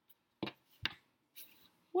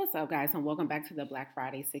What's up, guys, and welcome back to the Black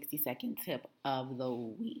Friday 60-second tip of the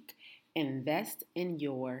week. Invest in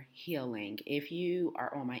your healing. If you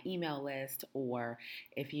are on my email list or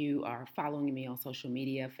if you are following me on social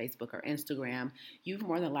media, Facebook or Instagram, you've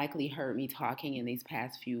more than likely heard me talking in these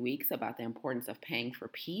past few weeks about the importance of paying for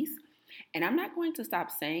peace. And I'm not going to stop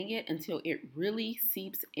saying it until it really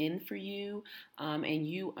seeps in for you and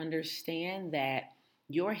you understand that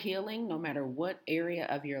your healing, no matter what area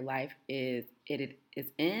of your life it is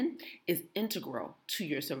in, is integral to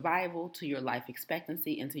your survival, to your life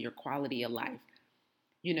expectancy, and to your quality of life.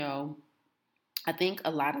 You know, I think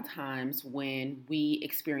a lot of times when we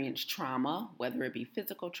experience trauma, whether it be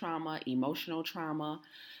physical trauma, emotional trauma,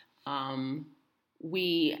 um,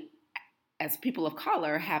 we as people of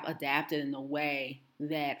color have adapted in a way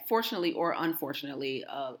that fortunately or unfortunately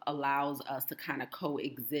allows us to kind of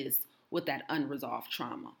coexist with that unresolved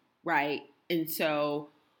trauma, right? And so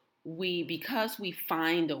because we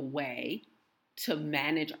find a way to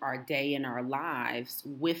manage our day and our lives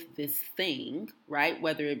with this thing, right?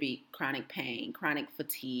 Whether it be chronic pain, chronic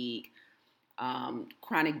fatigue,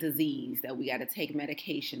 chronic disease that we got to take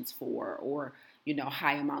medications for, or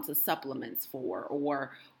high amounts of supplements for,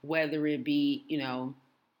 or whether it be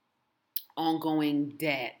ongoing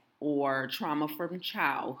debt or trauma from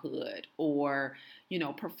childhood, or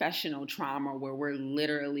professional trauma where we're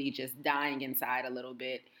literally just dying inside a little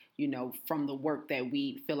bit, from the work that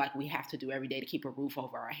we feel like we have to do every day to keep a roof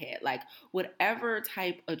over our head. Like whatever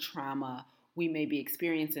type of trauma we may be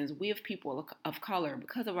experiencing, we have people of color,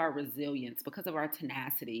 because of our resilience, because of our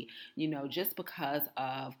tenacity, just because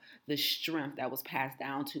of the strength that was passed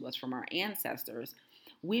down to us from our ancestors,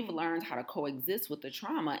 we've learned how to coexist with the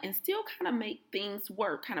trauma and still kind of make things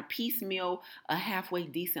work, kind of piecemeal a halfway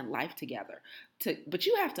decent life together. But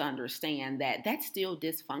you have to understand that that's still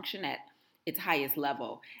dysfunction at its highest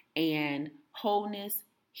level. And wholeness,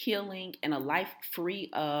 healing, and a life free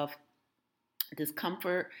of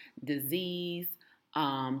discomfort, disease,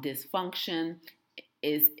 dysfunction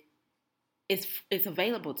is it's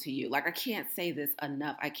available to you. Like, I can't say this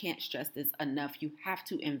enough. I can't stress this enough. You have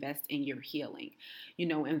to invest in your healing.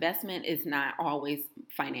 Investment is not always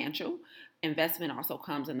financial. Investment also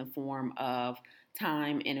comes in the form of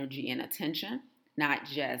time, energy, and attention, not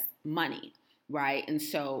just money, right? And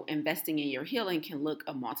so investing in your healing can look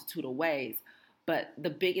a multitude of ways. But the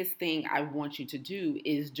biggest thing I want you to do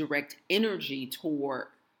is direct energy toward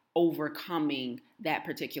overcoming that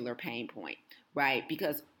particular pain point, right?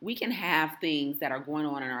 Because we can have things that are going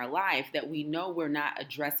on in our life that we know we're not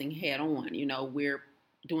addressing head on. We're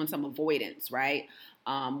doing some avoidance, right?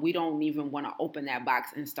 We don't even want to open that box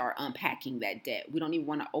and start unpacking that debt. We don't even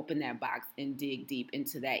want to open that box and dig deep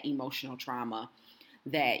into that emotional trauma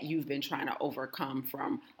that you've been trying to overcome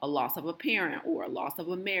from a loss of a parent or a loss of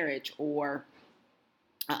a marriage or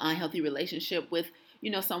an unhealthy relationship with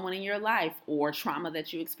someone in your life, or trauma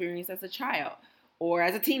that you experienced as a child or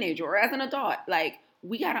as a teenager or as an adult. Like,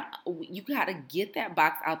 you gotta get that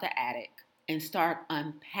box out the attic and start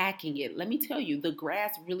unpacking it. Let me tell you, the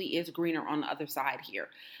grass really is greener on the other side here.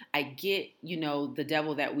 I get, the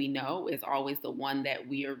devil that we know is always the one that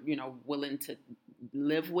we are, willing to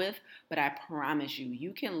live with, but I promise you,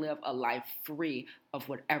 you can live a life free of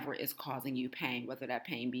whatever is causing you pain, whether that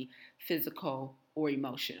pain be physical or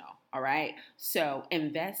emotional. All right. So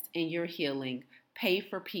invest in your healing, pay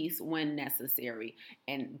for peace when necessary,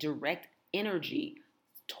 and direct energy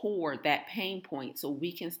toward that pain point so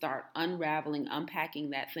we can start unraveling,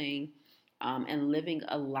 unpacking that thing, and living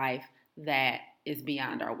a life that is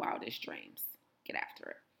beyond our wildest dreams. Get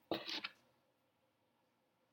after it.